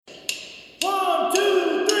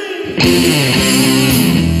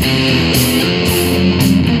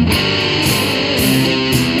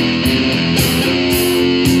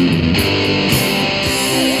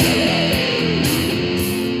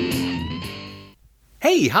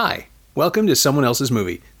Hi. Welcome to Someone Else's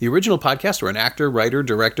Movie, the original podcast where an actor, writer,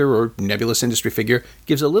 director, or nebulous industry figure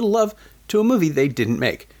gives a little love to a movie they didn't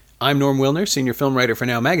make. I'm Norm Wilner, senior film writer for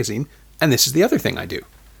Now Magazine, and this is the other thing I do.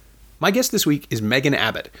 My guest this week is Megan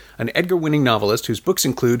Abbott, an Edgar-winning novelist whose books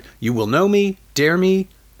include You Will Know Me, Dare Me,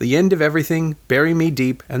 The End of Everything, Bury Me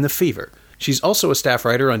Deep, and The Fever. She's also a staff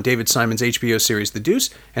writer on David Simon's HBO series The Deuce,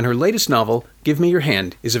 and her latest novel, Give Me Your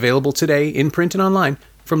Hand, is available today in print and online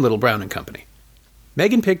from Little Brown & Company.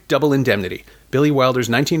 Megan picked Double Indemnity, Billy Wilder's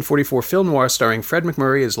 1944 film noir starring Fred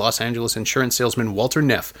MacMurray as Los Angeles insurance salesman Walter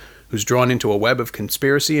Neff, who's drawn into a web of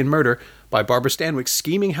conspiracy and murder by Barbara Stanwyck's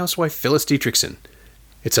scheming housewife Phyllis Dietrichson.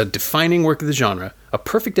 It's a defining work of the genre, a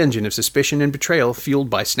perfect engine of suspicion and betrayal fueled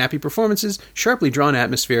by snappy performances, sharply drawn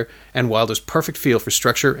atmosphere, and Wilder's perfect feel for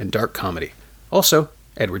structure and dark comedy. Also,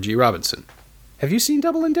 Edward G. Robinson. Have you seen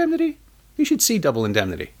Double Indemnity? You should see Double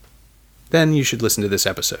Indemnity. Then you should listen to this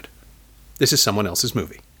episode. This is Someone Else's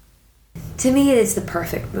Movie. To me, it is the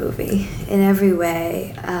perfect movie in every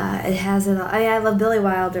way. It has it all. I love Billy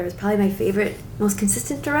Wilder. It's probably my favorite, most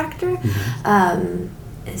consistent director. Mm-hmm.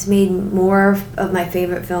 It's made more of my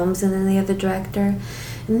favorite films than any other director.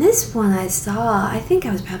 And this one I saw, I think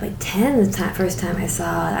I was probably 10 the first time I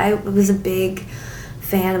saw it. I was a big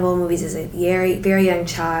fan of old movies as a very, very young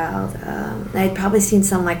child. I had probably seen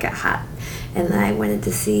some like It Hot, and then I wanted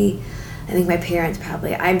to see... I think my parents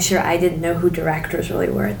probably, I'm sure I didn't know who directors really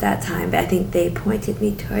were at that time, but I think they pointed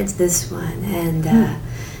me towards this one, and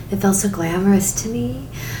it felt so glamorous to me.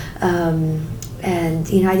 And,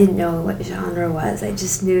 I didn't know what genre was. I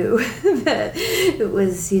just knew that it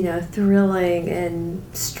was, thrilling and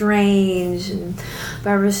strange, and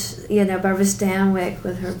Barbara Stanwyck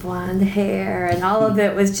with her blonde hair, and all of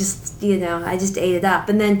it was just, I just ate it up.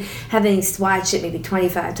 And then having watched it maybe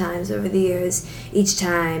 25 times over the years, each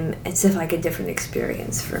time it's like a different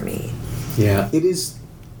experience for me. Yeah, it is.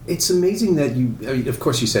 It's amazing that of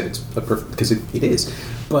course you said it's a perfect, because it is,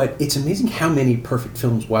 but it's amazing how many perfect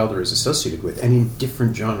films Wilder is associated with, and in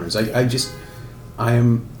different genres. I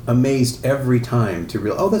am amazed every time to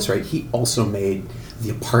realize, oh, that's right, he also made The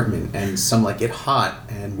Apartment, and Some Like It Hot,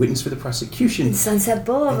 and Witness for the Prosecution. And Sunset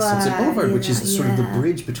Boulevard. Which is sort of the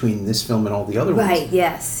bridge between this film and all the other ones. Right,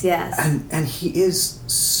 yes. And he is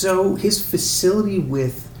so, his facility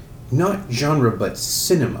with not genre, but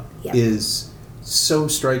cinema is... so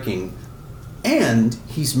striking, and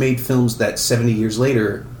he's made films that 70 years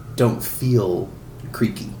later don't feel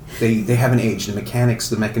creaky. They haven't aged. The mechanics,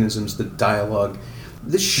 the mechanisms, the dialogue.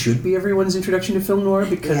 This should be everyone's introduction to film noir,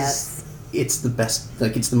 because it's the best,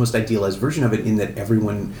 it's the most idealized version of it, in that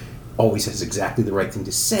everyone always has exactly the right thing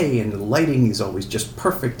to say, and the lighting is always just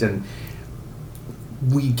perfect, and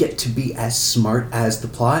we get to be as smart as the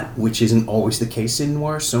plot, which isn't always the case in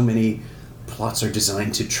noir. So many plots are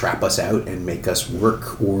designed to trap us out and make us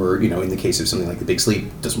work, or, in the case of something like The Big Sleep,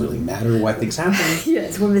 it doesn't really matter why things happen.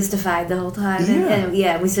 Yes, we're mystified the whole time, and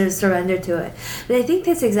we sort of surrender to it. But I think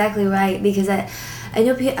that's exactly right, because I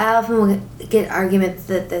know I often will get arguments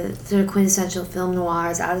that the sort of quintessential film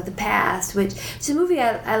noir is out of the past, which is a movie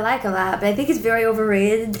I like a lot, but I think it's very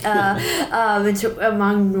overrated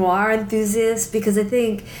among noir enthusiasts, because I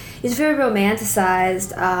think it's very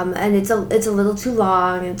romanticized, and it's a little too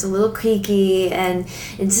long, and it's a little creaky, and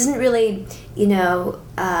it doesn't really,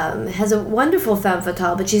 has a wonderful femme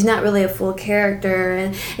fatale, but she's not really a full character.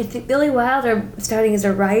 And I think Billy Wilder, starting as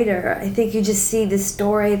a writer, I think you just see the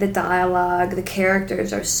story, the dialogue, the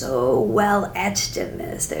characters are so well etched in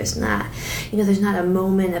this. There's not a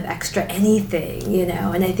moment of extra anything,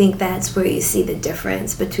 and I think that's where you see the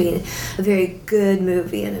difference between a very good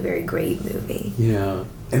movie and a very great movie. Yeah.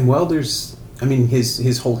 And Wilder's,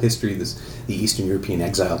 his whole history, the Eastern European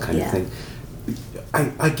exile kind of thing,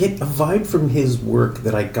 I get a vibe from his work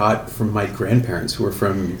that I got from my grandparents, who were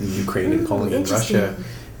from the Ukraine and Poland and Russia,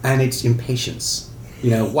 and it's impatience.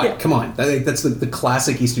 What? Come on. That's the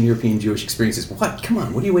classic Eastern European Jewish experiences. What? Come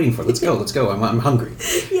on. What are you waiting for? Let's go. I'm hungry.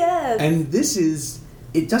 Yes. And this is...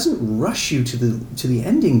 It doesn't rush you to the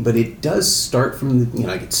ending, but it does start from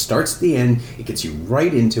it starts at the end. It gets you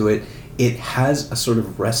right into it. It has a sort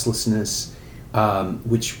of restlessness,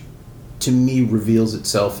 which to me reveals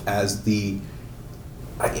itself as the...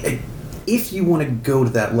 if you want to go to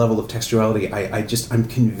that level of textuality, I'm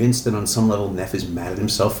convinced that on some level Neff is mad at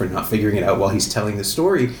himself for not figuring it out while he's telling the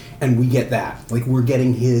story, and we get that. We're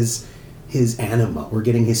getting his anima, we're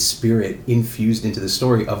getting his spirit infused into the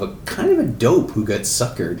story of a kind of a dope who got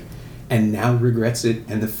suckered and now regrets it,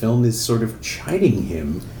 and the film is sort of chiding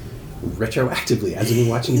him retroactively as we're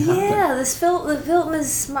watching it happen. Yeah, the film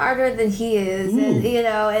is smarter than he is, and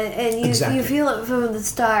and Exactly. you feel it from the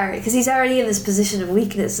start because he's already in this position of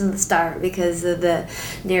weakness in the start because of the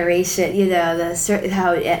narration,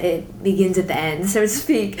 how it begins at the end, so to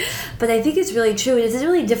speak. But I think it's really true, and it's a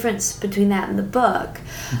really difference between that and the book,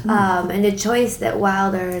 and a choice that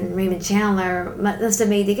Wilder and Raymond Chandler must have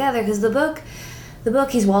made together because the book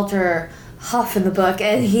he's Walter Huff in the book,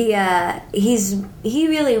 and he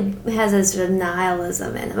really has a sort of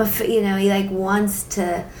nihilism in him. He wants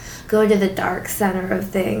to go to the dark center of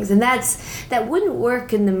things, and that wouldn't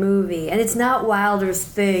work in the movie, and it's not Wilder's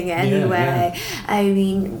thing anyway. I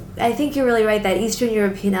mean, I think you're really right, that Eastern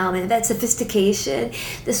European element, that sophistication,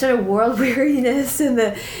 the sort of world weariness,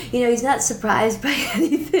 and he's not surprised by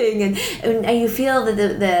anything, and you feel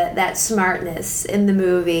that smartness in the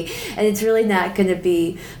movie, and it's really not going to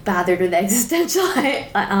be bothered with existential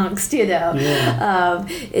angst.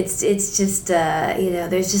 It's just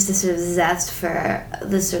there's just a sort of zest for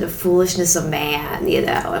the sort of foolishness of man,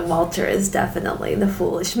 and Walter is definitely the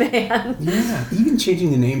foolish man. Yeah, even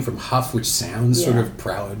changing the name from Huff, which sounds sort of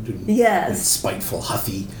proud and spiteful,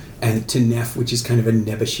 Huffy, and to Neff, which is kind of a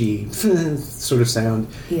nebbishy sort of sound.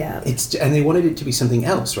 Yeah. And they wanted it to be something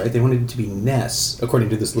else, right? They wanted it to be Ness, according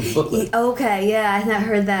to this little booklet. Okay, yeah, I've not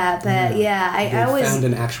heard that, but I always found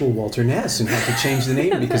an actual Walter Ness and had to change the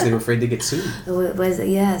name because they were afraid to get sued.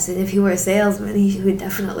 Yes, and if he were a salesman, he would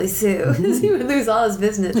definitely sue. He would lose all his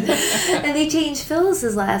business. And they changed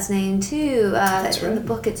Phyllis's last name too. That's right. In the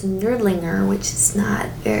book, it's Nerdlinger, which is not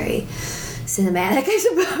very cinematic, I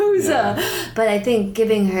suppose. But I think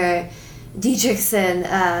giving her Dietrichson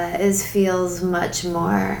feels much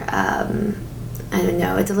more. I don't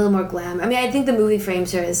know. It's a little more glam. I mean, I think the movie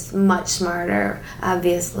frames her as much smarter,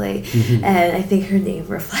 obviously, and I think her name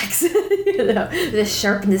reflects, the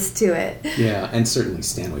sharpness to it. Yeah, and certainly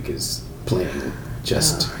Stanwyck is playing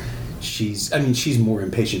just. She's more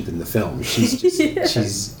impatient than the film. She's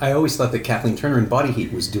just, I always thought that Kathleen Turner in Body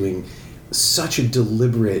Heat was doing such a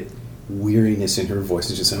deliberate weariness in her voice.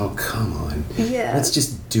 It's just, oh, come on. Yeah. Let's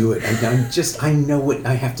just do it. I know what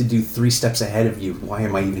I have to do 3 steps ahead of you. Why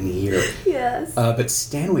am I even here? Yes. But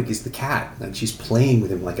Stanwyck is the cat, and she's playing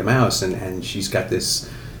with him like a mouse, and she's got this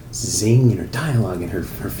zing in her dialogue, and her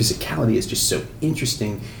physicality is just so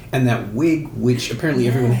interesting. And that wig, which apparently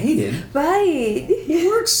everyone hated, right? It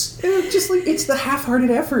works. Just like it's the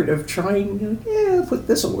half-hearted effort of trying.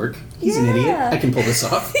 This will work. He's an idiot. I can pull this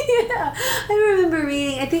off. Yeah, I remember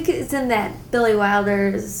reading. I think it's in that Billy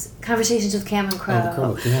Wilder's Conversations with Cameron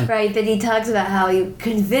Crowe, right? That he talks about how he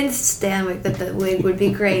convinced Stanwyck that the wig would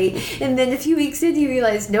be great, and then a few weeks in, he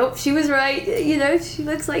realized, nope, she was right. She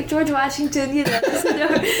looks like George Washington. But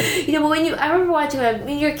I remember watching it.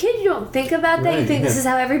 When you're a kid, you don't think about that. You think this is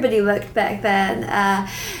how everybody looked back then,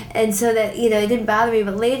 and so that it didn't bother me.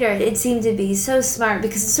 But later, it seemed to be so smart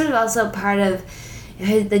because it's sort of also part of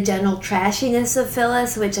the general trashiness of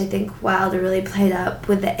Phyllis, which I think Wilder really played up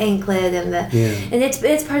with the anklet and and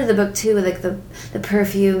it's part of the book too, with like the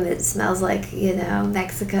perfume that smells like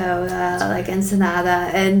Mexico, like Ensenada,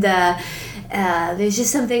 and there's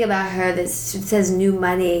just something about her that says new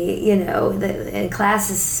money, and class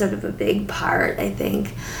is sort of a big part, I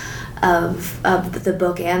think, of the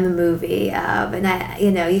book and the movie,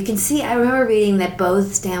 and you can see. I remember reading that both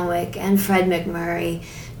Stanwyck and Fred McMurray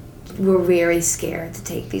were very scared to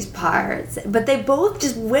take these parts, but they both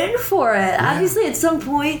just went for it. Yeah. Obviously, at some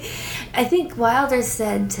point, I think Wilder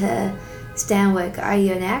said to Stanwyck, "Are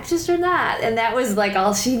you an actress or not?" And that was like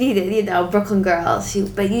all she needed, Brooklyn Girl.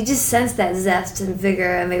 But you just sensed that zest and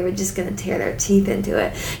vigor, and they were just going to tear their teeth into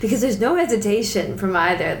it because there's no hesitation from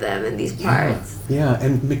either of them in these parts. Yeah,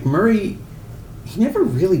 and McMurray, he never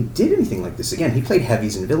really did anything like this. Again, he played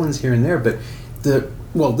heavies and villains here and there, but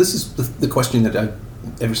this is the question that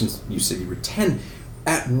ever since you said you were 10,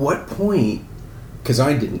 at what point, because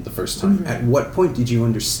I didn't the first time, at what point did you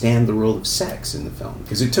understand the role of sex in the film?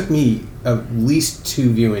 Because it took me at least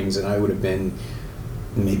 2 viewings, and I would have been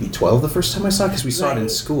maybe 12 the first time I saw it, because we saw it in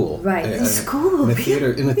school. Right, in school.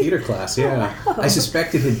 In a theater class, yeah. Wow. I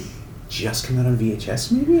suspect it had just come out on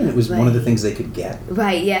VHS, maybe, and it was one of the things they could get.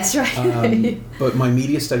 Right, yes, right. But my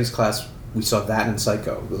media studies class, we saw that and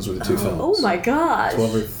Psycho. Those were the 2 films. Oh my gosh.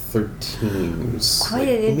 12 or 13. It was quite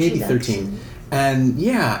an introduction. Maybe 13. And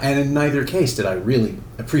in neither case did I really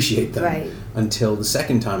appreciate them until the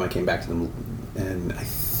second time I came back to them. And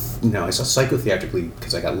I saw Psycho theatrically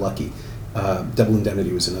because I got lucky. Double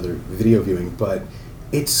Indemnity was another video viewing, but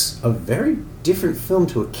it's a very different film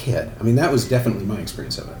to a kid. I mean, that was definitely my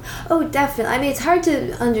experience of it. Oh, definitely. I mean, it's hard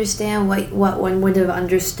to understand what one would have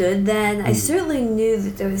understood then. I certainly knew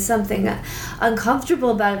that there was something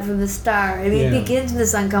uncomfortable about it from the start. I mean, it begins in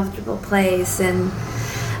this uncomfortable place, and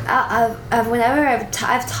I've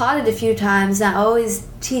taught it a few times, and I always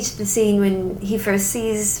teach the scene when he first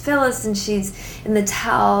sees Phyllis and she's in the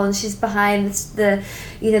towel and she's behind the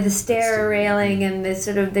stair railing, and they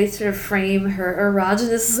sort of frame her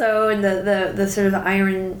erogenous zone, the sort of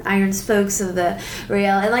iron spokes of the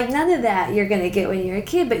rail, and like none of that you're gonna get when you're a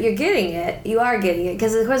kid, but you're getting it. You are getting it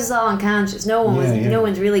because of course it's all unconscious. No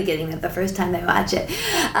one's really getting it the first time they watch it.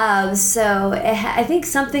 I think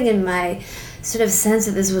something in my sort of sense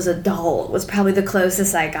that this was adult was probably the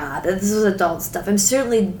closest I got. That this was adult stuff. I'm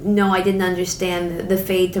certainly I didn't understand the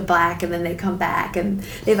fade to black and then they come back and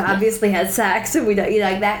they've obviously had sex, and we don't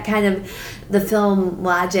like that kind of the film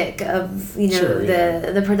logic of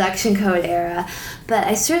the production code era. But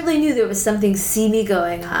I certainly knew there was something seamy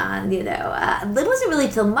going on. It wasn't really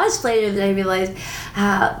till much later that I realized,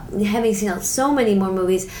 having seen so many more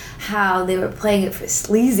movies, how they were playing it for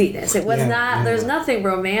sleaziness. It was not. There's nothing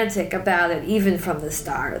romantic about it, even from the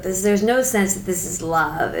start. There's no sense that this is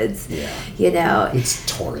love. It's it's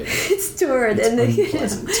torrid. It's torrid, and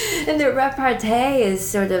the repartee is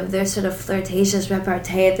sort of flirtatious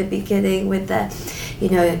repartee at the beginning with the,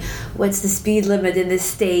 what's the speed limit in this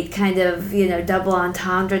state, kind of double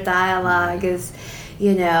entendre dialogue is.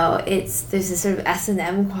 There's a sort of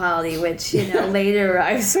S&M quality, which, later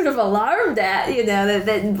I was sort of alarmed at,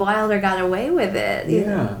 that Wilder got away with it.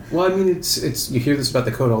 Yeah. Well, I mean, it's you hear this about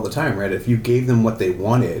the code all the time, right? If you gave them what they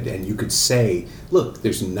wanted and you could say, look,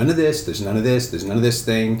 there's none of this, there's none of this, there's none of this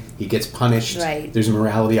thing, he gets punished, right. There's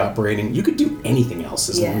morality operating, you could do anything else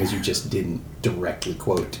as long as you just didn't directly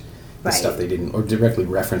quote the stuff they didn't, or directly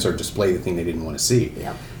reference or display the thing they didn't want to see.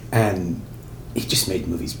 Yep. And it just made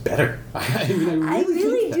movies better. I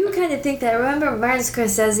really do kind of think that. I remember Martin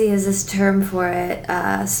Scorsese has this term for it,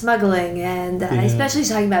 smuggling, and especially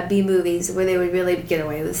talking about B movies where they would really get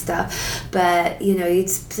away with stuff. But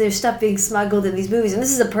there's stuff being smuggled in these movies, and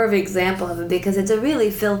this is a perfect example of it because it's a really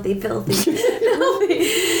filthy. I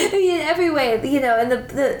mean, in every way, and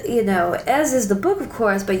the as is the book, of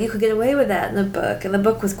course. But you could get away with that in the book, and the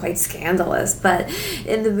book was quite scandalous. But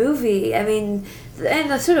in the movie, I mean.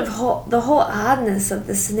 And the sort of the whole oddness of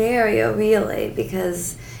the scenario, really,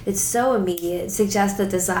 because it's so immediate. It suggests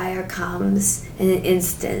that desire comes in an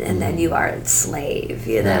instant, and then you are a slave,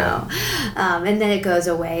 and then it goes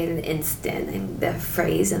away in an instant. And the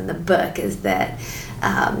phrase in the book is that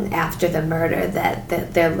after the murder,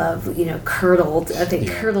 that their love, curdled. I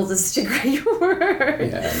think curdled is such a great word.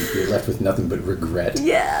 Yeah, and you're left with nothing but regret.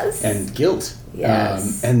 Yes. And guilt.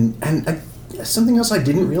 Yes. And something else I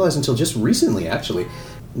didn't realize until just recently, actually,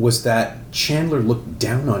 was that Chandler looked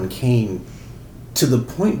down on Kane to the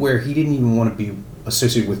point where he didn't even want to be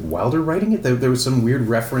associated with Wilder writing it. There was some weird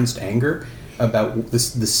referenced anger about the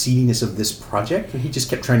seediness of this project, and he just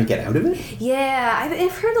kept trying to get out of it. Yeah,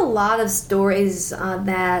 I've heard a lot of stories on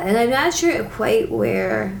that, and I'm not sure quite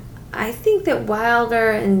where. I think that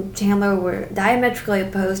Wilder and Chandler were diametrically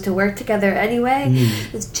opposed to work together anyway.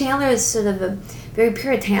 Chandler is sort of a very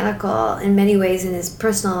puritanical in many ways in his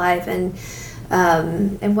personal life, and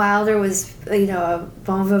Wilder was a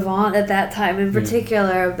bon vivant at that time in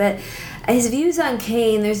particular. But his views on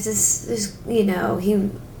Kane, there's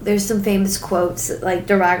some famous quotes, like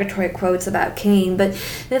derogatory quotes about Kane, but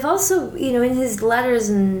they've also in his letters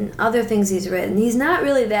and other things he's written, he's not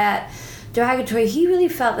really that derogatory. He really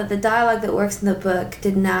felt that the dialogue that works in the book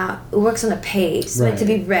works on a page. It's meant to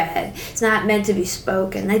be read. It's not meant to be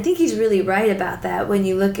spoken. I think he's really right about that when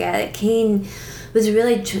you look at it. Kane was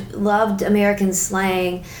really loved American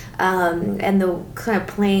slang and the kind of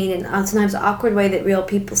plain and sometimes awkward way that real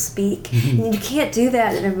people speak. And you can't do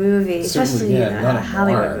that in a movie, especially in a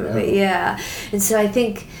Hollywood movie. No. Yeah. And so I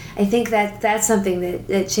think that's something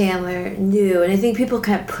that Chandler knew, and I think people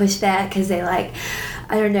kind of push that because they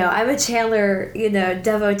I don't know. I'm a Chandler,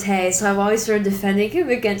 devotee, so I'm always sort of defending him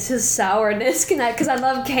against his sourness, because I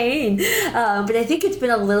love Kane. But I think it's been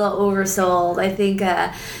a little oversold.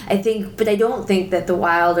 But I don't think that the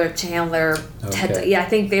Wilder Chandler. Okay. I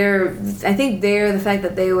think the fact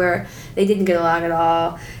that they didn't get along at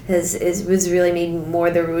all was really maybe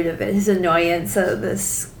more the root of it. His annoyance of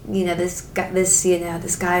this. This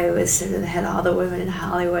guy who was sort of the head of all the women in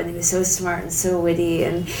Hollywood, and he was so smart and so witty,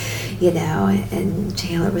 and and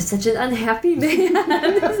Chandler was such an unhappy man.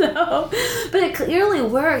 But it clearly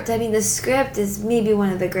worked. I mean, the script is maybe one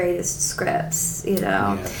of the greatest scripts.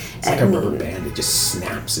 Yeah. It's like a rubber band. It just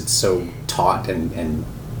snaps. It's so taut and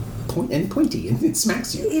pointy, and it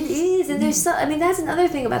smacks you. It is, and there's so, I mean, that's another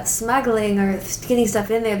thing about smuggling or getting stuff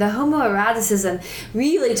in there. The homoeroticism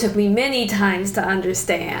really took me many times to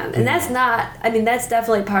understand, and that's not, I mean, that's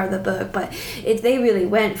definitely part of the book, but they really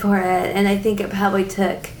went for it, and I think it probably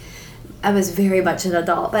took, I was very much an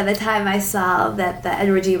adult by the time I saw that the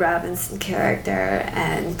Edward G. Robinson character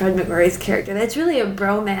and Fred McMurray's character, that's really a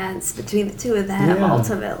bromance between the two of them,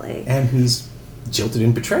 ultimately. And he's jilted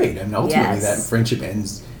and betrayed, and ultimately that friendship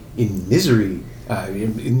ends in misery.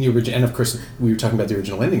 In the original, and of course, we were talking about the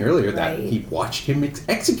original ending earlier. That he watched him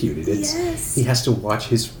executed. He has to watch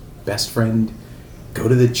his best friend go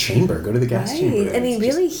to the chamber, go to the gas chamber. I mean,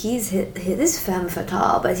 really, he's his femme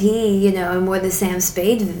fatale, but he, in more the Sam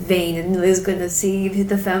Spade vein, and is going to see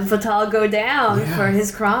the femme fatale go down for his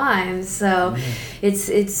crimes. So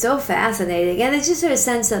it's so fascinating, and it's just a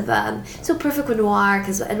sense of so perfect with noir,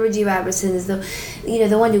 because Edward G. Robertson is the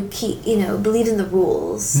one who believes in the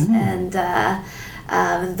rules, and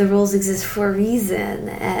the rules exist for a reason,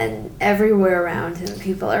 and everywhere around him,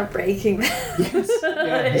 people are breaking them. He's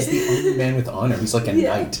the only man with honor. He's like a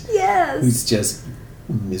knight. Yes. Who's just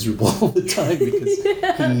miserable all the time because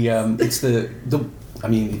he. It's the. I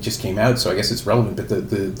mean, it just came out, so I guess it's relevant. But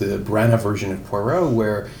the Branagh version of Poirot,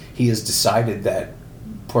 where he has decided that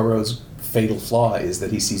Poirot's fatal flaw is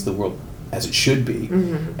that he sees the world as it should be,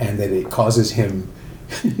 and that it causes him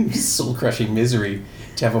soul-crushing misery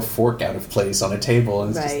to have a fork out of place on a table,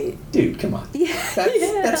 and it's just, dude, come on.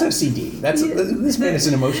 That's OCD. This man is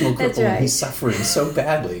an emotional cripple, and he's suffering so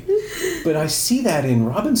badly. But I see that in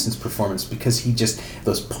Robinson's performance, because he just,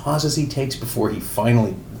 those pauses he takes before he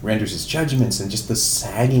finally renders his judgments, and just the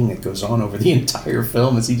sagging that goes on over the entire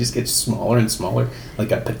film as he just gets smaller and smaller,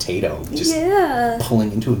 like a potato, just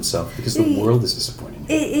pulling into himself because the world is disappointing him.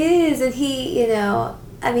 It is, and he, I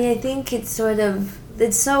mean, I think it's sort of,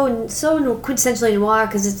 it's so quintessentially noir,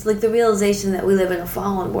 because it's like the realization that we live in a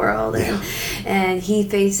fallen world, and he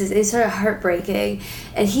faces, it's sort of heartbreaking,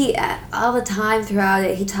 and he all the time throughout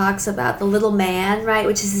it he talks about the little man, right,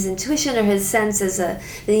 which is his intuition or his sense as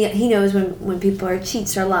he knows when people are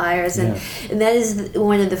cheats or liars, and that is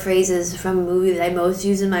one of the phrases from a movie that I most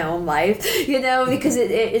use in my own life, because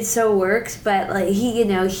it so works. But like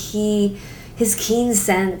his keen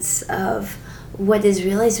sense of what is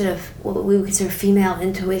really sort of what we would consider female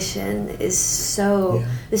intuition is so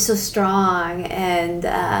strong, and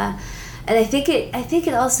I think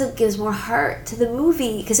it also gives more heart to the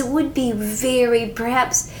movie, because it would be very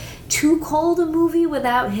perhaps too cold a movie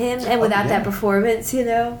without him and without that performance,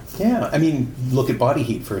 Yeah, I mean, look at Body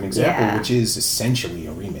Heat for an example, which is essentially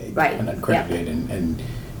a remake, an uncredited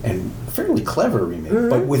and fairly clever remake,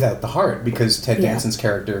 but without the heart, because Ted Danson's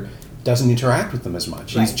character doesn't interact with them as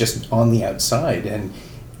much. He's just on the outside, and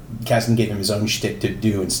Kasdan gave him his own shtick to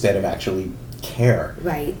do instead of actually care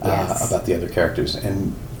about the other characters.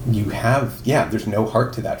 And you have, there's no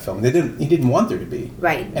heart to that film. He didn't want there to be.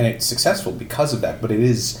 Right. And it's successful because of that, but it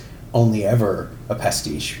is only ever a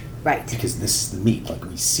pastiche. Right. Because this is the meat. Like,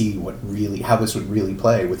 we see how this would really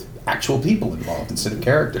play with actual people involved instead of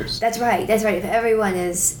characters. That's right. If everyone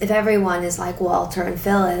is like Walter and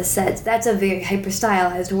Phyllis, that's a very hyper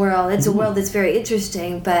stylized world. It's a world that's very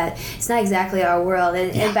interesting, but it's not exactly our world.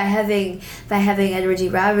 And by having Edward G.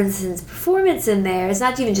 Robinson's performance in there, it's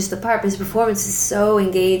not even just the part, but his performance is so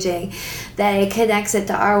engaging that it connects it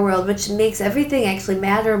to our world, which makes everything actually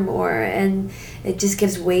matter more, and it just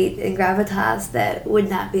gives weight and gravitas that would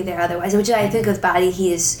not be there otherwise, which I think with Body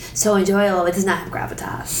Heat is so enjoyable. It does not have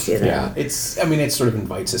gravitas, Yeah, it sort of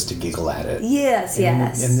invites us to giggle at it. Yes.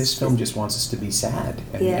 And this film just wants us to be sad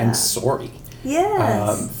and sorry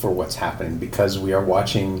for what's happening, because we are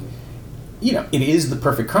watching, it is the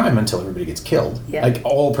perfect crime until everybody gets killed. Yeah. Like,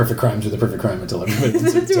 all perfect crimes are the perfect crime until everybody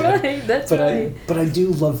gets dead. That's right. But I do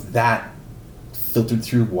love that filtered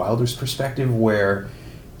through Wilder's perspective, where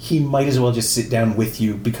he might as well just sit down with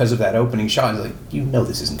you because of that opening shot. He's like,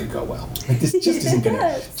 this isn't going to go well. Like, this just isn't going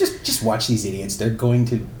to... Just watch these idiots. They're going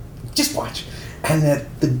to... Just watch. And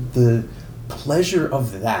that the pleasure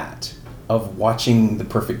of that, of watching the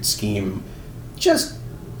perfect scheme just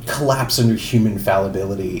collapse under human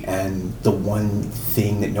fallibility, and the one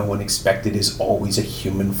thing that no one expected is always a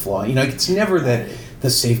human flaw. It's never that the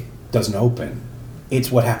safe doesn't open. It's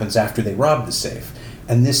what happens after they rob the safe.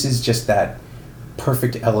 And this is just that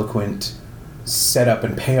perfect, eloquent setup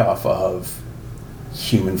and payoff of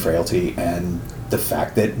human frailty, and the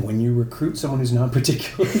fact that when you recruit someone who's not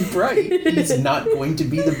particularly bright, he's not going to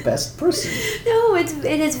be the best person. No, it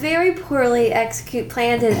is very poorly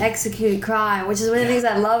planned and executed crime, which is one of the things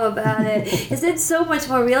I love about it. Is it's so much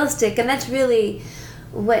more realistic, and that's really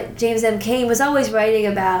what James M. Cain was always writing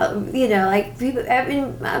about, like people. I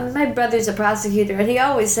mean, my brother's a prosecutor, and he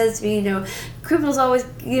always says to me, criminals always,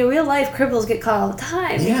 real life criminals get caught all the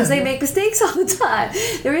time because they make mistakes all the time.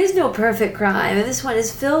 There is no perfect crime, and this one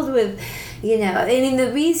is filled with. I mean,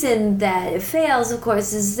 the reason that it fails, of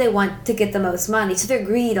course, is they want to get the most money. So their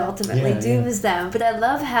greed ultimately dooms them. But I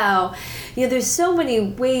love how, there's so many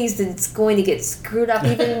ways that it's going to get screwed up,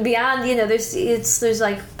 even beyond, there's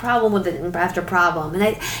like problem with it after problem. And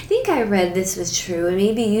I think I read this was true, and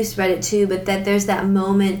maybe you read it too, but that there's that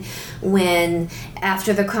moment when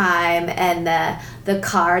after the crime and the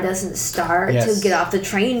car doesn't start to get off the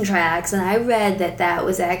train tracks. And I read that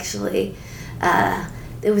was actually...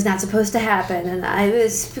 it was not supposed to happen, and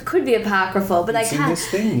it could be apocryphal, but it's I can't. It's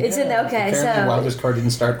in this thing. It's in okay. Apparently so Wilder's car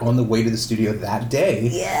didn't start on the way to the studio that day.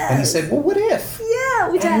 Yeah. And he said, "Well, what if?" Yeah,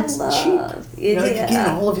 which and I it's love. cheap.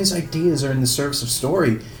 Again, all of his ideas are in the service of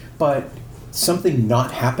story, but something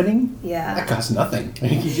not happening, that costs nothing. I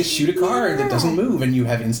mean, you just shoot a car that doesn't move, and you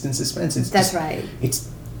have instant suspense. That's right.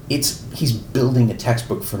 He's building a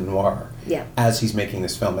textbook for noir as he's making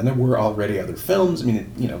this film. And there were already other films. I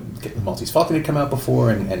mean, The Maltese Falcon had come out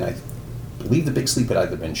before, and I believe The Big Sleep had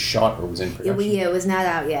either been shot or was in production. It was not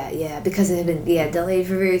out yet, because it had been delayed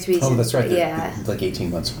for various reasons. Oh, that's right. Yeah. Like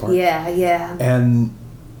 18 months apart. Yeah. And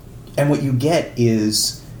what you get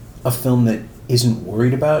is a film that isn't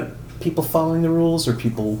worried about people following the rules or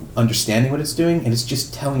people understanding what it's doing, and it's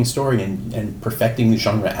just telling a story and perfecting the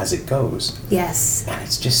genre as it goes. Yes. And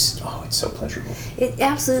it's just, it's so pleasurable. It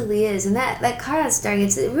absolutely is. And that car that's starting,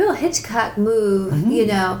 it's a real Hitchcock move,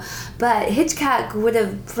 but Hitchcock would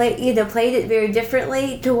have played it very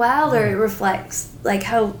differently. To Wilder, it reflects like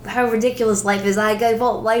how ridiculous life is. Life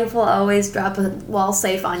will always drop a wall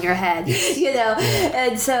safe on your head,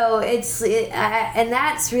 and so and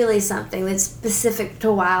that's really something that's specific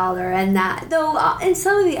to Wilder, and that though in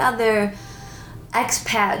some of the other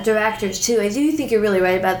expat directors too. I do think you're really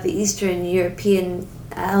right about the Eastern European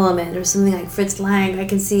element, or something like Fritz Lang. I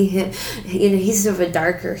can see him, he's sort of a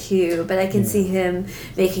darker hue, but I can see him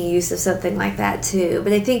making use of something like that too.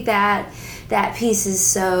 But I think that piece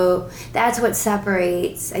is that's what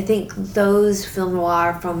separates, I think, those film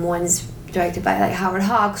noir from ones directed by like Howard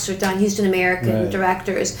Hawks or Don Huston American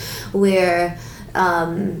directors, where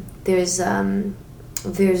they're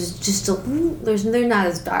not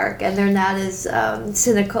as dark and they're not as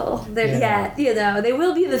cynical. They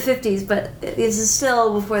will be in the 50s, but it's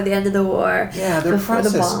still before the end of the war. Yeah, they're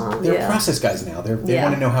the bomb. They're process guys now. They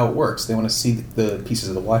want to know how it works. They want to see the pieces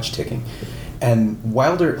of the watch ticking. And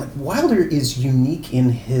Wilder is unique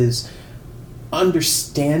in his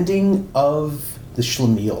understanding of the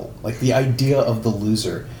schlemiel, like the idea of the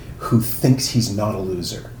loser who thinks he's not a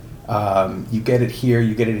loser. You get it here,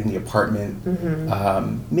 you get it in The Apartment.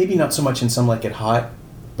 Mm-hmm. Maybe not so much in Some Like It Hot,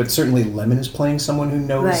 but certainly Lemon is playing someone who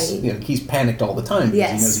knows, he's panicked all the time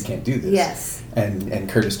because he knows he can't do this. Yes. And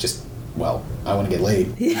Curtis just, I want to get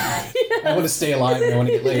laid. I want to stay alive and I want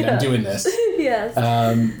to get laid. I'm doing this. Yes.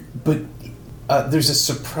 But there's a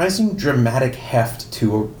surprising dramatic heft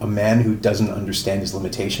to a man who doesn't understand his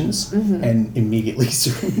limitations and immediately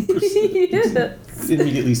supersedes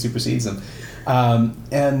them.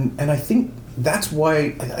 And I think that's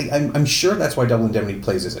why I'm sure that's why Double Indemnity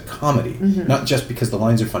plays as a comedy, not just because the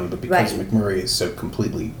lines are funny, but because McMurray is so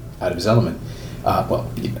completely out of his element.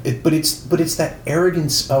 But it's that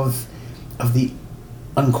arrogance of the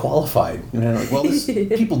unqualified.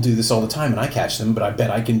 People do this all the time, and I catch them, but I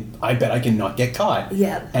bet I can not get caught.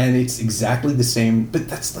 Yeah. And it's exactly the same. But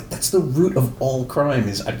that's the root of all crime,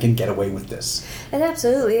 is I can get away with this. It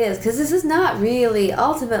absolutely is, because this is not really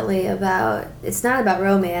ultimately about. It's not about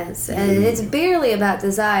romance, and it's barely about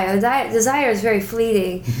desire. Desire is very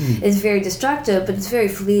fleeting. It's very destructive, but it's very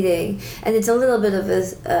fleeting, and it's a little bit of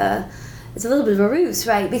a ruse,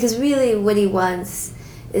 right? Because really, what he wants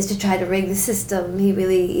is to try to rig the system. He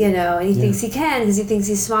really, and he thinks he can because he thinks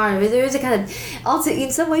he's smart. There is a kind of, also, in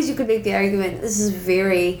some ways you could make the argument, this is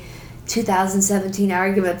very 2017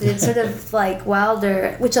 argument, but it's sort of like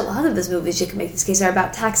Wilder, which a lot of his movies, you can make this case, are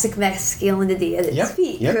about toxic masculinity at its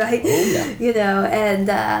peak, right? Oh, yeah. And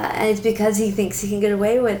it's because he thinks he can get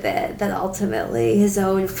away with it that ultimately his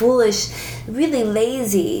own foolish, really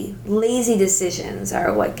lazy decisions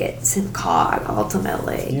are what gets him caught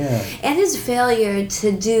ultimately. Yeah. And his failure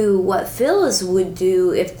to do what Phyllis would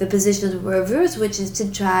do if the positions were reversed, which is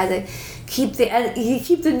to try to keep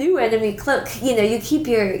the new enemy close. You keep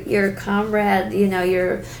your comrade,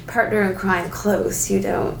 your partner in crime close. You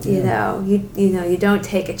don't, you don't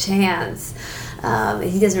take a chance.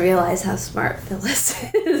 He doesn't realize how smart Phyllis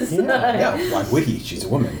is. Why would he? She's a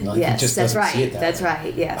woman. Yes, he just that's doesn't right. see it that That's way.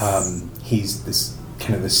 right. Yes. He's this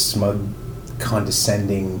kind of the smug,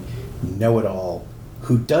 condescending know-it-all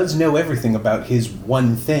who does know everything about his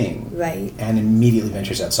one thing, Right. and immediately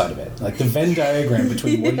ventures outside of it. Like the Venn diagram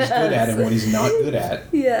between what he's good at and what he's not good at.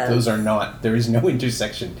 Yes. Those are not. There is no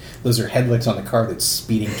intersection. Those are headlights on the car that's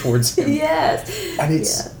speeding towards him. Yes. And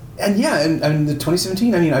it's and the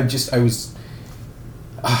 2017. I mean, I was.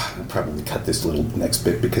 I'll probably cut this little next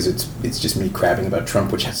bit because it's just me crabbing about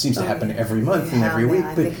Trump, which seems to happen every month and every week.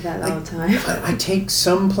 I But think that all the time. I take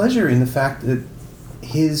some pleasure in the fact that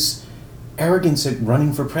his arrogance at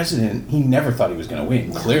running for president, he never thought he was going to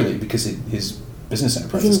win, clearly, because his business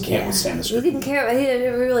enterprises can't withstand the He scrutiny. didn't care. He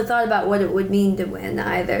never really thought about what it would mean to win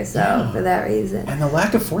either. So for that reason, And the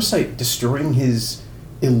lack of foresight destroying his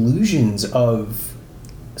illusions of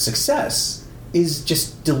success is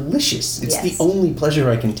just delicious. It's the only pleasure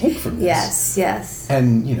I can take from this. Yes.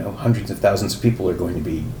 And, hundreds of thousands of people are going to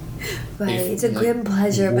be Right. It's a grim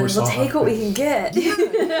pleasure, but worse we'll off, take what we can get.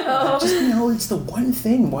 You know? Just, it's the one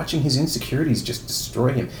thing, watching his insecurities just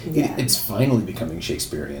destroy him. Yeah. It's finally becoming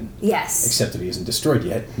Shakespearean. Yes. Except that he isn't destroyed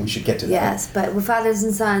yet. We should get to that. Yes, but we're fathers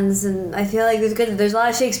and sons, and I feel like there's a lot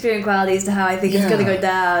of Shakespearean qualities to how I think it's going to go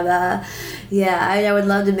down. I would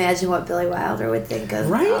love to imagine what Billy Wilder would think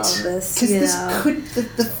of all of this. Because this could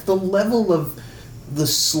the level of the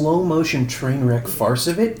slow motion train wreck farce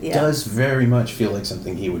of it does very much feel like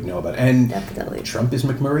something he would know about. And definitely. Trump is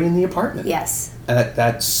McMurray in The Apartment. Yes.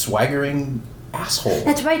 That swaggering asshole.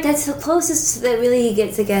 That's right. That's the closest that really he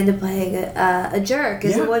gets again to playing a jerk.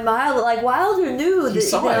 Is when Wilder knew that he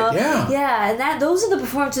saw it. Yeah, and those are the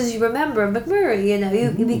performances you remember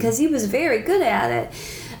McMurray. Because he was very good at it,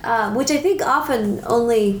 which I think often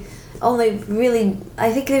only really.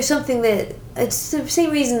 I think there's something that. It's the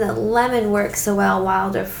same reason that Lemon works so well.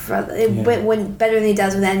 Wilder when better than he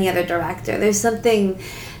does with any other director. There's something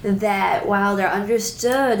that Wilder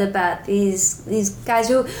understood about these guys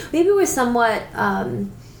who maybe were somewhat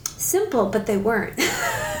simple, but they weren't.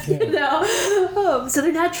 So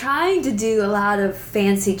they're not trying to do a lot of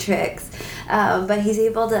fancy tricks, but he's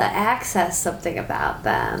able to access something about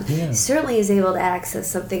them. He certainly is able to access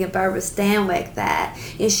something in Barbara Stanwyck that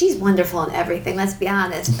she's wonderful in everything. Let's be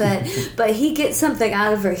honest, but he gets something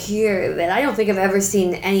out of her here that I don't think I've ever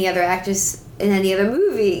seen any other actress in any other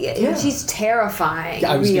movie. She's terrifying.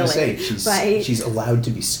 I was going to say she's allowed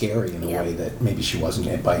to be scary in a way that maybe she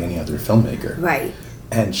wasn't by any other filmmaker. Right.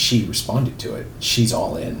 And she responded to it. She's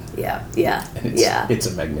all in. Yeah. And it's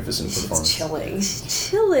a magnificent performance. She's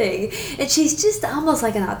chilling. And she's just almost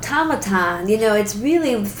like an automaton. It's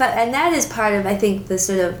really fun. And that is part of, I think, the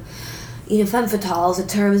sort of, femme fatale, the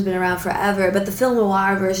term has been around forever, but the film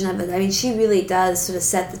noir version of it, I mean, she really does sort of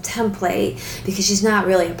set the template because she's not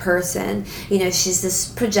really a person. She's this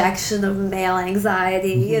projection of male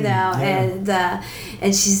anxiety,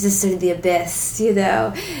 and she's just sort of the abyss,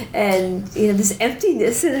 and, this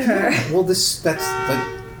emptiness in her. Well, that's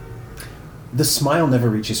like... The smile never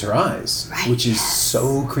reaches her eyes, which is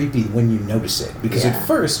so creepy when you notice it. Because at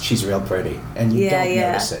first, she's real pretty, and you don't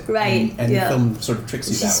notice it. Right. And the film sort of tricks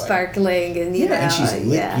you that way. She's sparkling, and, and she's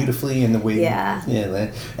lit beautifully in the way...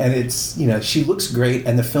 and it's, she looks great,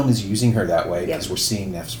 and the film is using her that way, because we're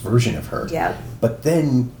seeing that version of her. But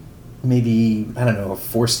then, maybe,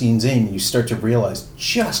 4 scenes in, you start to realize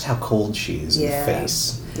just how cold she is in the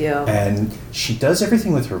face. And she does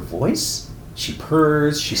everything with her voice. She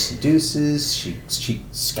purrs, she seduces, she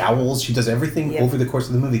scowls, she does everything over the course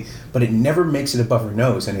of the movie, but it never makes it above her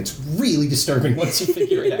nose, and it's really disturbing once you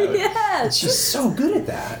figure it out. Yes! She's so good at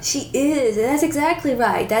that. She is, and that's exactly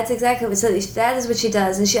right. That's exactly what, so that is what she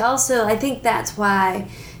does, and she also, I think that's why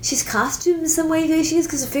she's costumed in some way the way she is,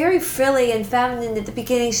 because very frilly and feminine at the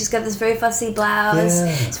beginning. She's got this very fussy blouse.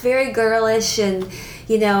 It's very girlish, and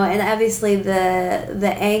and obviously the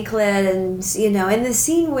anklet, and and the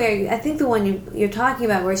scene where I think the one you're talking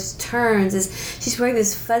about where she turns is she's wearing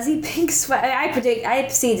this fuzzy pink sweater. I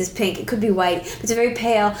see it as pink. It could be white. But it's a very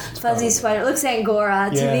pale fuzzy sweater. It looks Angora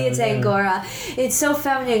to me. It's Angora. It's so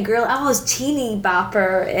feminine and girl, almost teeny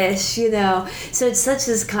bopper-ish. So it's such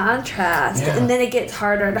this contrast, and then it gets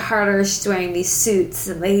harder and harder. She's wearing these suits,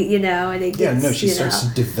 and and it gets she starts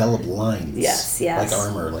to develop lines. Yes, like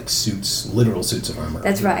armor, like suits, literal suits of armor.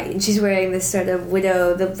 That's right, and she's wearing this sort of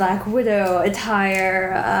the Black Widow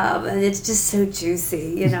attire, and it's just so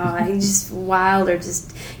juicy, Wilder,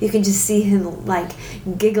 you can just see him like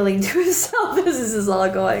giggling to himself as this is all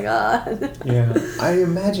going on. I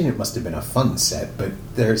imagine it must have been a fun set, but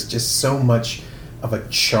there's just so much of a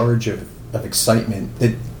charge of excitement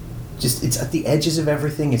that it's at the edges of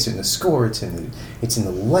everything. It's in the score, it's in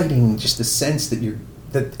the lighting, just the sense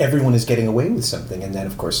that everyone is getting away with something, and then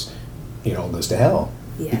of course it all goes to hell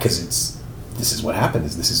because it's this is what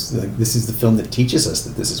happens. This is the film that teaches us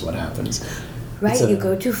that this is what happens. Right, you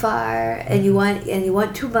go too far, and you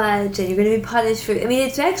want too much, and you're going to be punished for. I mean,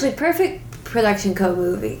 it's actually perfect production code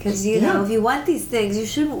movie because you know, if you want these things you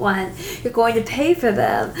shouldn't want, you're going to pay for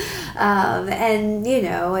them, and you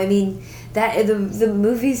know, I mean, that the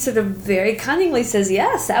movie sort of very cunningly says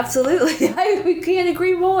yes, absolutely. We can't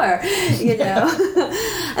agree more, you know.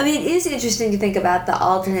 I mean, it is interesting to think about the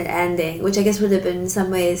alternate ending, which I guess would have been in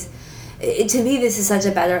some ways, to me this is such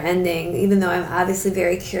a better ending, even though I'm obviously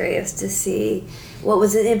very curious to see what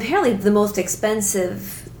was apparently the most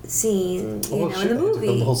expensive scene in the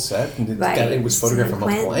movie. The whole set, and it was photographed from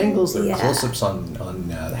multiple angles. There were close-ups on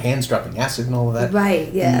the hands dropping acid and all of that.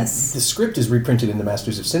 Right. Yes. The script is reprinted in the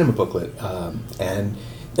Masters of Cinema booklet, and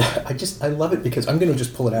I love it because I'm going to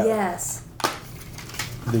just pull it out. Yes.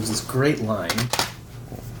 There's this great line.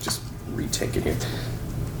 Just retake it here.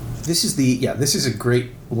 This is a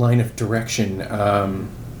great line of direction.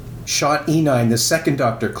 Shot E9, the second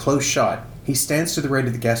Doctor, close shot. He stands to the right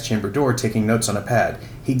of the gas chamber door, taking notes on a pad.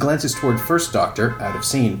 He glances toward First Doctor, out of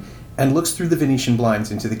scene, and looks through the Venetian blinds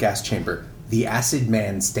into the gas chamber. The acid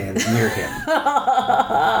man stands near him. The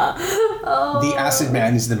acid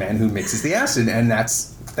man is the man who mixes the acid, and that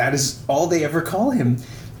is all they ever call him.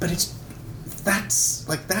 But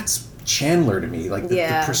that's Chandler to me. Like the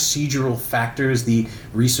procedural factors, the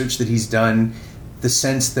research that he's done, the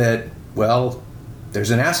sense that, well, there's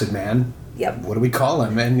an acid man. Yep. What do we call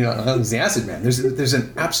him? And he's the acid man. There's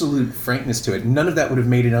an absolute frankness to it. None of that would have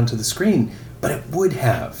made it onto the screen, but it would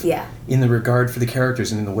have. Yeah. In the regard for the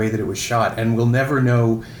characters and in the way that it was shot. And we'll never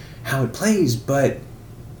know how it plays, but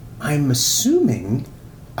I'm assuming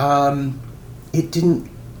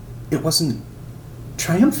it wasn't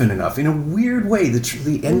triumphant enough. In a weird way,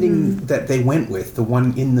 the ending that they went with, the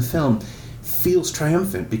one in the film, feels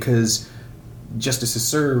triumphant because justice is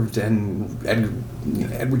served, and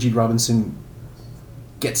Edward G. Robinson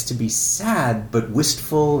gets to be sad but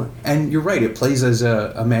wistful. And you're right, it plays as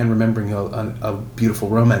a man remembering a beautiful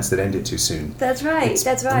romance that ended too soon. That's right. It's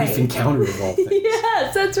that's brief right. encounter of all things.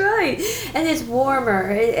 Yes, that's right. And it's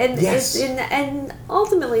warmer, and and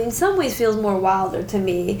ultimately, in some ways, feels more Wilder to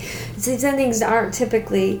me. These endings aren't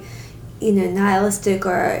typically, nihilistic,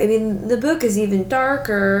 or I mean, the book is even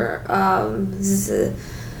darker. This is a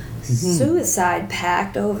suicide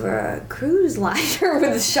pact over a cruise liner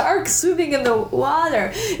with sharks swimming in the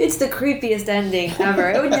water. It's the creepiest ending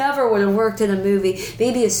ever. It would have worked in a movie.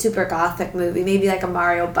 Maybe a super gothic movie. Maybe like a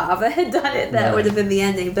Mario Bava had done it. That would have been the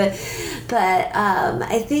ending. But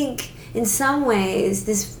I think in some ways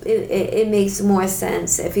it makes more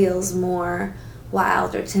sense. It feels more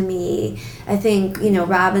Wilder to me. I think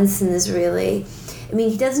Robinson is really. I mean,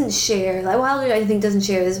 he doesn't share, like Wilder, I think, doesn't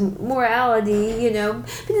share his morality,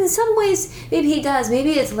 but in some ways, maybe he does.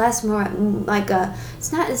 Maybe it's less more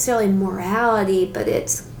it's not necessarily morality, but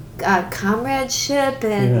it's comradeship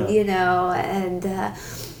and, and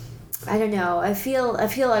I don't know. I feel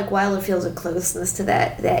like Wilder feels a closeness to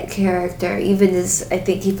that character, even as I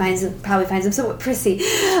think he probably finds him somewhat prissy.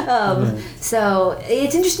 So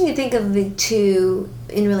it's interesting to think of the two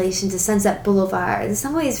in relation to Sunset Boulevard. In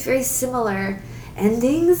some ways, very similar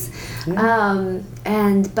endings,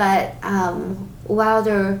 but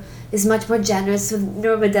Wilder is much more generous with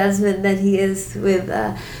Norma Desmond than he is with,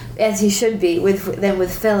 as he should be, than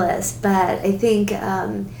with Phyllis. But I think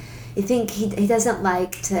he doesn't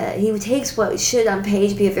like to. He takes what should on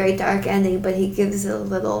page be a very dark ending, but he gives it a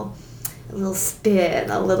little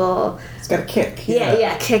spin, a little. It's got a kick.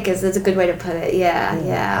 Yeah, kick is a good way to put it.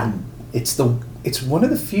 Yeah. It's one of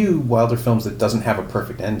the few Wilder films that doesn't have a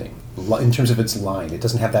perfect ending. In terms of its line, it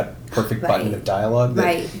doesn't have that perfect button of dialogue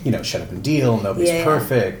that, shut up and deal, nobody's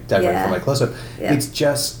perfect, dive right for my close-up. Yeah. It's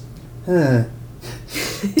just,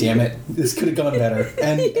 damn it, this could have gone better.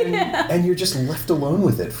 And you're just left alone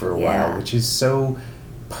with it for a while, which is so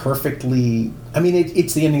perfectly, I mean,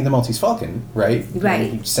 it's the ending of The Maltese Falcon, right?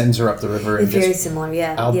 Right. He sends her up the river and it's very similar,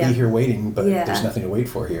 I'll be here waiting, but there's nothing to wait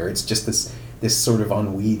for here. It's just this sort of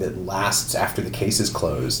ennui that lasts after the case is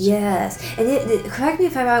closed. Yes. And correct me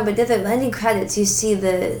if I'm wrong, but at the ending credits, you see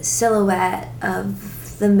the silhouette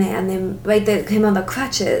of the man, him on the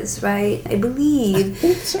crutches, right? I believe.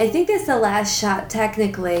 I think that's the last shot,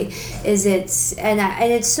 technically, and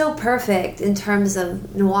it's so perfect in terms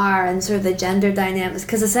of noir and sort of the gender dynamics,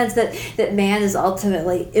 because the sense that man is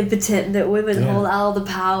ultimately impotent, that women hold all the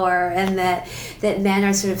power, and that men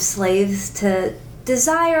are sort of slaves to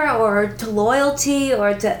desire or to loyalty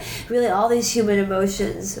or to really all these human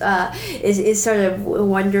emotions is sort of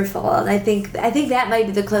wonderful. And I think that might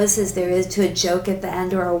be the closest there is to a joke at the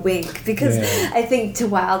end or a wink, because I think to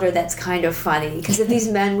Wilder that's kind of funny, because if these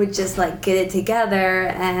men would just like get it together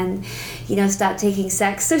and stop taking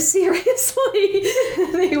sex so seriously,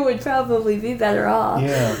 they would probably be better off.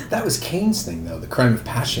 Yeah, that was Cain's thing though, the crime of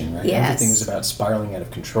passion, right? Yes. Everything was about spiraling out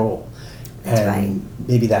of control. That's and right.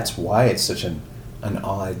 Maybe that's why it's such an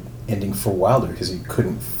odd ending for Wilder, because he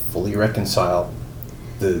couldn't fully reconcile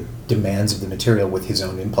the demands of the material with his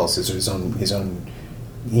own impulses or his own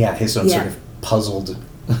sort of puzzled,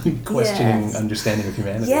 questioning understanding of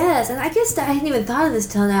humanity. Yes, and I guess I hadn't even thought of this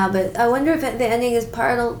till now, but I wonder if the ending is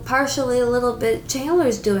partially a little bit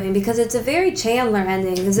Chandler's doing, because it's a very Chandler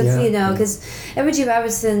ending, as if because Edward G.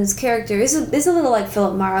 Robertson's character is a little like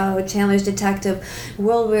Philip Marlowe, Chandler's detective,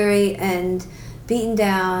 world-weary and beaten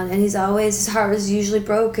down, and his heart is usually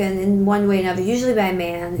broken in one way or another, usually by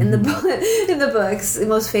man in the books,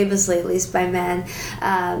 most famously at least by men,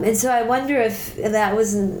 and so I wonder if that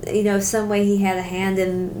was some way he had a hand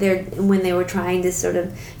in there when they were trying to sort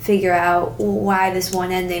of figure out why this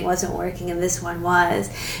one ending wasn't working and this one was,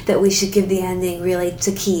 that we should give the ending really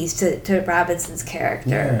to Keyes, to Robinson's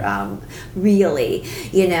character, really,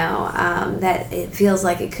 that it feels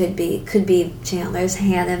like it could be Chandler's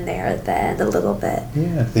hand in there at the end a little bit.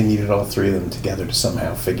 Yeah, they needed all three of them together to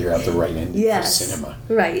somehow figure out the right ending for cinema.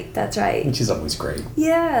 Right, that's right. Which is always great.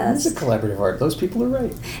 Yes. It's a collaborative art. Those people are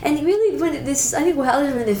right. And really, I think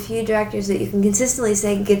Wilder's one of the few directors that you can consistently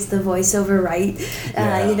say gets the voiceover right.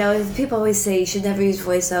 People always say you should never use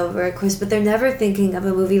voiceover, of course, but they're never thinking of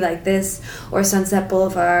a movie like this or Sunset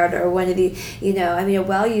Boulevard or one of the, a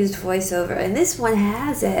well-used voiceover. And this one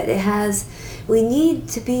has it. It has... We need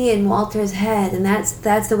to be in Walter's head, and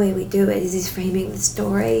that's the way we do it, is he's framing the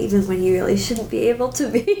story, even when you really shouldn't be able to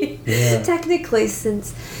be, technically,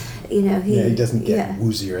 since, he doesn't get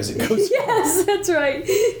woozier as it goes. Yes, that's right.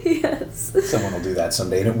 Yes. Someone will do that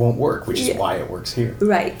someday, and it won't work, which is why it works here.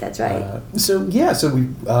 Right, that's right. So we...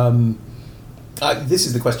 this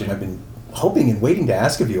is the question I've been hoping and waiting to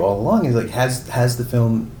ask of you all along, is like, has the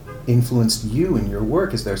film influenced you in your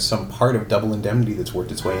work? Is there some part of Double Indemnity that's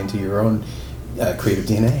worked its way into your own creative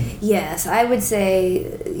DNA? Yes, I would say,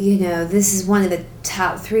 this is one of the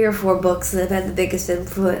top 3 or 4 books that have had the biggest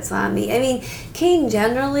influence on me. I mean, Cain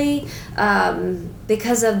generally,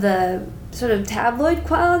 because of the sort of tabloid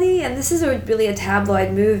quality, and this is really a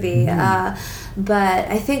tabloid movie, but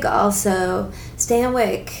I think also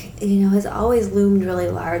Stanwyck, has always loomed really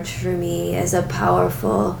large for me as a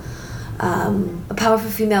powerful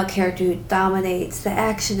female character who dominates the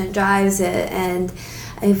action and drives it. And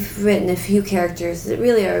I've written a few characters that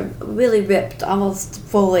really are ripped almost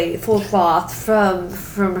full cloth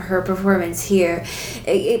from her performance here.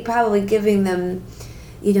 It probably giving them,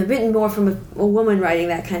 written more from a woman writing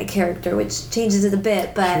that kind of character, which changes it a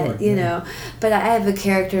bit, but but I have a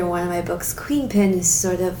character in one of my books, Queenpin, is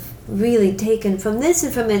sort of really taken from this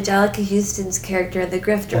and from Angelica Houston's character in The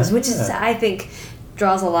Grifters, which is, I think,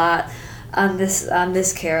 draws a lot on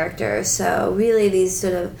this character. So really these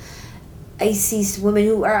sort of icy women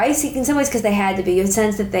who are icy in some ways because they had to be. You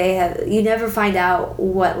sense that you never find out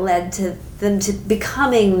what led to them to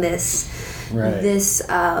becoming this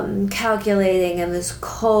calculating and this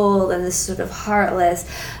cold and this sort of heartless.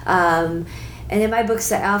 And in my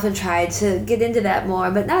books, I often try to get into that more,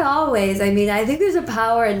 but not always. I mean, I think there's a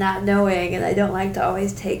power in not knowing, and I don't like to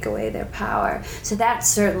always take away their power. So that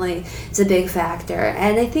certainly is a big factor.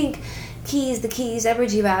 And I think Keyes, Edward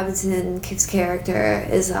G. Robinson's character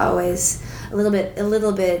is always a little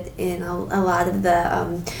bit in a lot of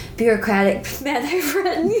the bureaucratic men I've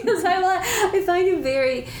written, because I find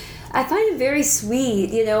him very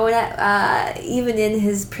sweet, when even in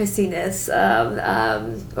his prissiness,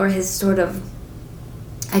 or his sort of,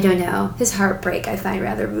 I don't know, his heartbreak I find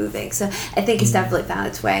rather moving. So I think it's definitely found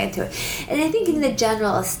its way into it. And I think in the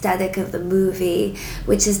general aesthetic of the movie,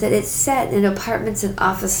 which is that it's set in apartments and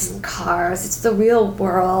offices and cars, it's the real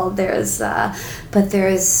world. There's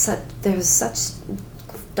such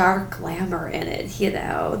dark glamour in it,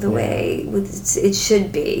 the way it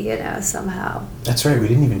should be, somehow. That's right. We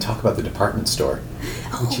didn't even talk about the department store,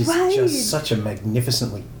 which is just such a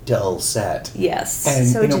magnificently dull set. Yes, and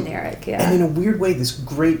so generic, And in a weird way, this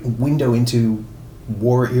great window into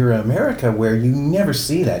war-era America where you never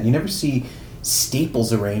see that. You never see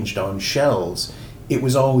staples arranged on shelves. It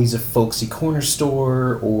was always a folksy corner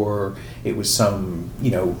store, or it was some,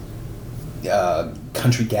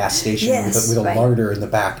 country gas station with a larder in the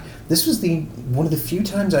back. This was one of the few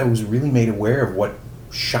times I was really made aware of what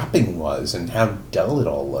shopping was and how dull it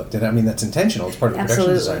all looked. And I mean, that's intentional. It's part of the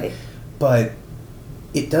production design. But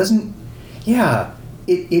it doesn't... Yeah,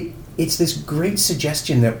 it's this great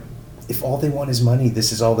suggestion that if all they want is money,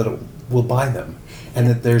 this is all that it will buy them. And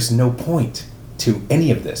that there's no point to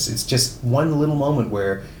any of this. It's just one little moment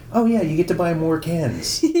where... Oh yeah, you get to buy more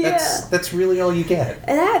cans. Yeah. That's really all you get.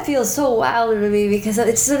 And that feels so wild to me because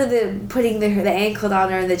it's sort of putting the anklet on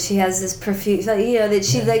her, and that she has this perfume. That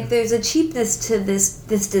she there's a cheapness to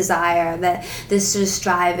this desire, that this sort of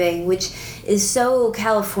striving, which is so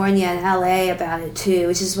California and LA about it too.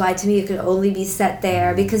 Which is why to me it could only be set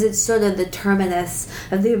there, because it's sort of the terminus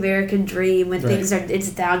of the American dream when things it's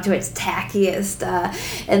down to its tackiest,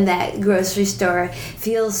 and that grocery store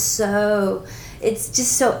feels so. It's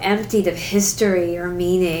just so emptied of history or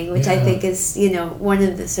meaning, which I think is, one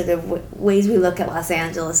of the sort of ways we look at Los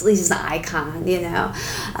Angeles, at least as an icon, and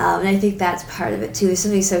I think that's part of it too. There's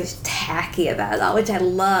something so tacky about it all, which I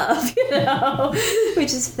love,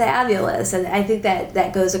 which is fabulous. And I think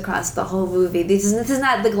that goes across the whole movie. This is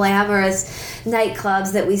not the glamorous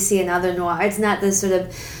nightclubs that we see in other noir. It's not the sort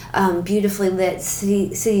of beautifully lit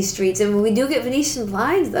city streets, and we do get Venetian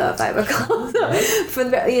blinds, though, if I recall,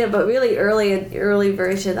 but really early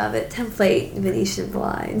version of it, template Venetian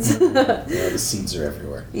blinds. The seeds are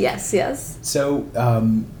everywhere. Yes. So,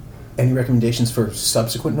 any recommendations for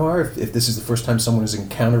subsequent noir? If this is the first time someone is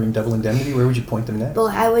encountering Double Indemnity, where would you point them next? Well,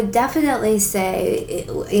 I would definitely say,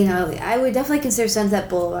 I would definitely consider Sunset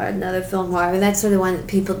Boulevard another film noir, and that's sort of one that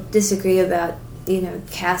people disagree about.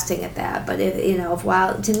 Casting at that, but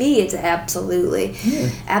to me it's absolutely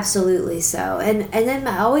so. And then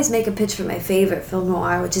I always make a pitch for my favorite film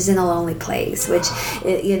noir, which is In a Lonely Place, which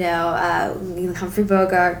Humphrey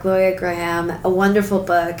Bogart, Gloria Graham, a wonderful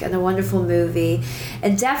book and a wonderful movie,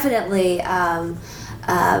 and definitely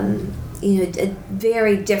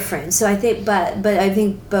very different. So I think, but I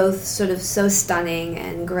think both sort of so stunning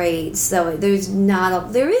and great. So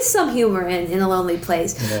there is some humor in A Lonely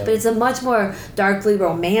Place, but it's a much more darkly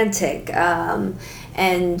romantic and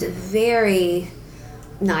very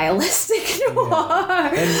nihilistic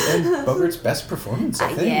noir. And Bogart's best performance,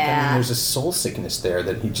 I think. Yeah. I mean, there's a soul sickness there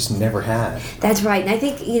that he just never had. That's right. And I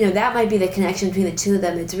think, that might be the connection between the two of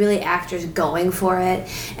them. It's really actors going for it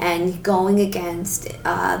and going against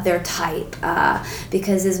their type.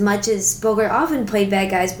 Because as much as Bogart often played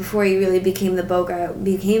bad guys before he really became the Bogart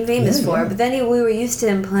became famous for, but then we were used to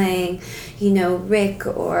him playing, Rick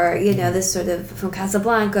or, this sort of from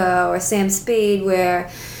Casablanca or Sam Spade,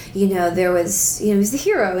 where there was, he was the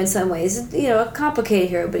hero in some ways, a complicated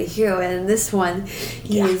hero, but a hero. And in this one,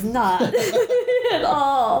 he is not at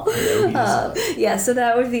all. So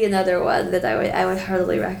that would be another one that I would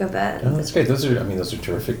heartily recommend. Oh, that's great. Those are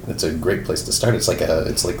terrific. That's a great place to start. It's like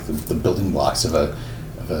the building blocks of a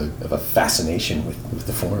fascination with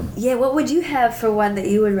the form. Yeah, what would you have for one that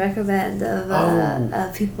you would recommend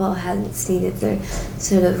of people who hadn't seen it? Their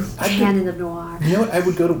sort of canon of noir. You know what? I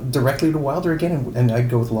would go directly to Wilder again, and I'd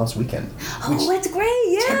go with Lost Weekend. Oh, that's great!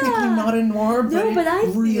 Yeah, technically not a noir, but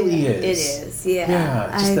it really is. It is. Yeah,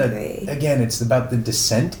 yeah. Just I agree. Again, it's about the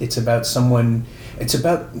descent. It's about someone. It's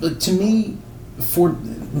about, to me, for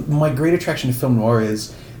my great attraction to film noir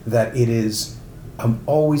is that it is.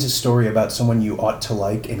 Always a story about someone you ought to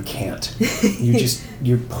like and can't.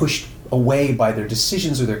 You're pushed away by their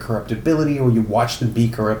decisions or their corruptibility, or you watch them be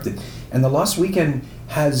corrupted. And The Lost Weekend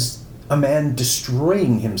has a man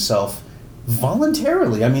destroying himself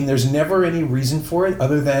voluntarily. I mean, there's never any reason for it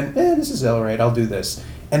other than, this is all right, I'll do this.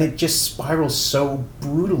 And it just spirals so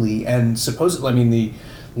brutally. And supposedly,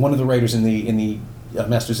 one of the writers in the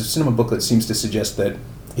Masters of Cinema booklet seems to suggest that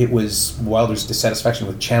it was Wilder's dissatisfaction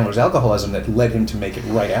with Chandler's alcoholism that led him to make it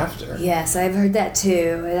right after. Yes, I've heard that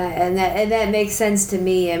too, and that makes sense to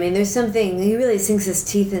me. I mean, there's something, he really sinks his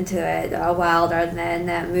teeth into it, Wilder, in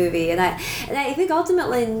that movie, and I think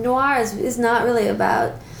ultimately noir is not really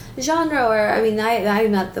about genre, or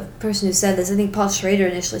I'm not the person who said this. I think Paul Schrader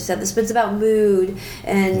initially said this, but it's about mood,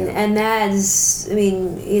 and that is,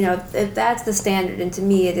 if that's the standard, and to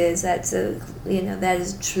me it is. That is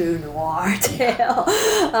a true noir tale,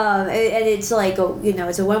 and it's like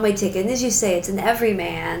it's a one-way ticket. And as you say, it's an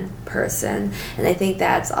everyman person, and I think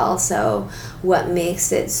that's also what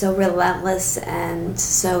makes it so relentless and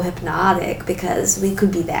so hypnotic, because we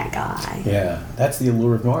could be that guy. Yeah, that's the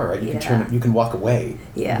allure of noir, right? You can turn it. You can walk away.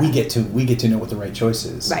 Yeah. We get to know what the right choice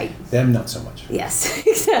is. Right. Them, not so much. Yes,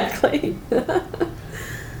 exactly.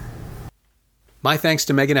 My thanks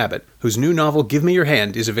to Megan Abbott, whose new novel Give Me Your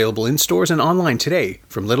Hand is available in stores and online today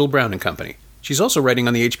from Little Brown & Company. She's also writing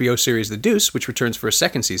on the HBO series The Deuce, which returns for a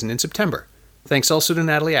second season in September. Thanks also to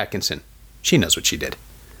Natalie Atkinson. She knows what she did.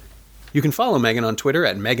 You can follow Megan on Twitter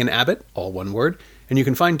at Megan Abbott, all one word, and you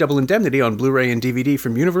can find Double Indemnity on Blu-ray and DVD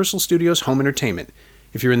from Universal Studios Home Entertainment.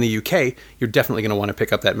 If you're in the UK, you're definitely going to want to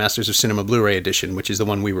pick up that Masters of Cinema Blu-ray edition, which is the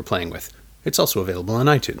one we were playing with. It's also available on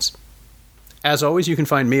iTunes. As always, you can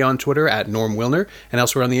find me on Twitter at Norm Wilner and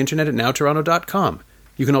elsewhere on the internet at nowtoronto.com.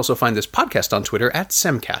 You can also find this podcast on Twitter at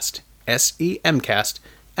Semcast, S-E-M-Cast,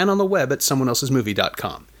 and on the web at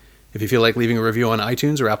someoneelsesmovie.com. If you feel like leaving a review on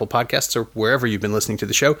iTunes or Apple Podcasts or wherever you've been listening to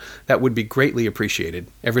the show, that would be greatly appreciated.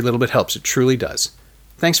 Every little bit helps, it truly does.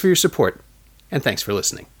 Thanks for your support, and thanks for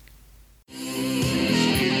listening.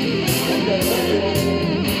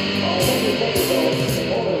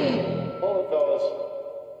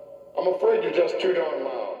 I'm afraid you're just too darn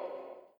loud.